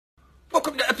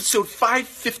Welcome to episode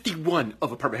 551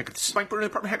 of Apartment Hacker. This is Mike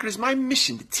Burnett, Apartment Hacker. It is my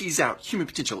mission to tease out human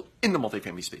potential in the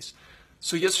multifamily space.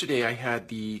 So yesterday I had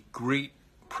the great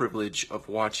privilege of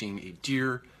watching a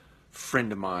dear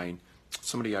friend of mine,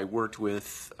 somebody I worked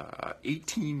with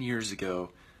 18 years ago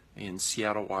in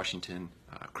Seattle, Washington,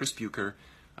 Chris Bucher,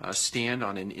 stand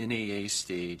on an NAA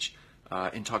stage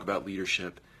and talk about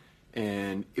leadership.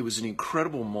 And it was an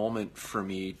incredible moment for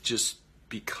me just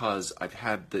because I've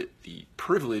had the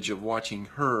privilege of watching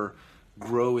her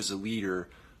grow as a leader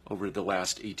over the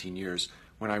last 18 years.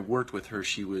 When I worked with her,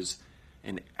 she was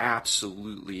an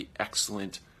absolutely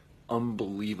excellent,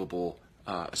 unbelievable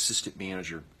assistant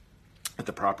manager at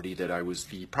the property that I was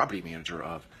the property manager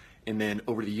of. And then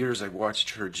over the years, I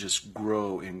watched her just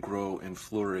grow and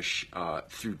flourish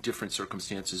through different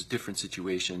circumstances, different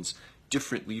situations,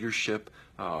 different leadership.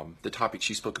 The topic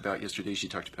she spoke about yesterday, she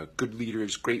talked about good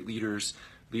leaders, great leaders,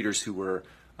 leaders who were,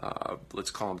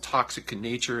 let's call them toxic in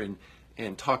nature,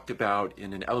 and talked about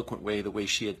in an eloquent way the way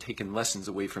she had taken lessons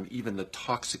away from even the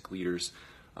toxic leaders.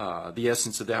 The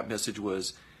essence of that message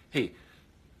was, hey,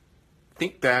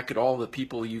 think back at all the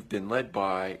people you've been led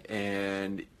by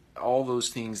and all those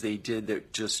things they did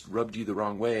that just rubbed you the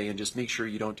wrong way, and just make sure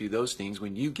you don't do those things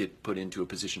when you get put into a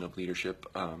position of leadership.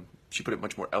 She put it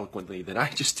much more eloquently than I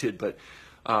just did, but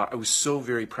I was so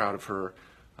very proud of her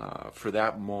for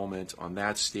that moment on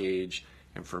that stage,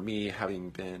 and for me, having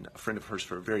been a friend of hers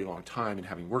for a very long time and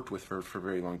having worked with her for a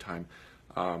very long time,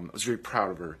 I was very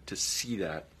proud of her to see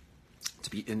that, to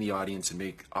be in the audience and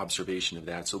make observation of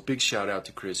that. So big shout out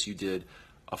to Chris. You did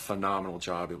a phenomenal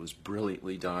job. It was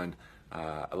brilliantly done.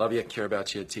 I love you. I care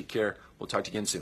about you. Take care. We'll talk to you again soon.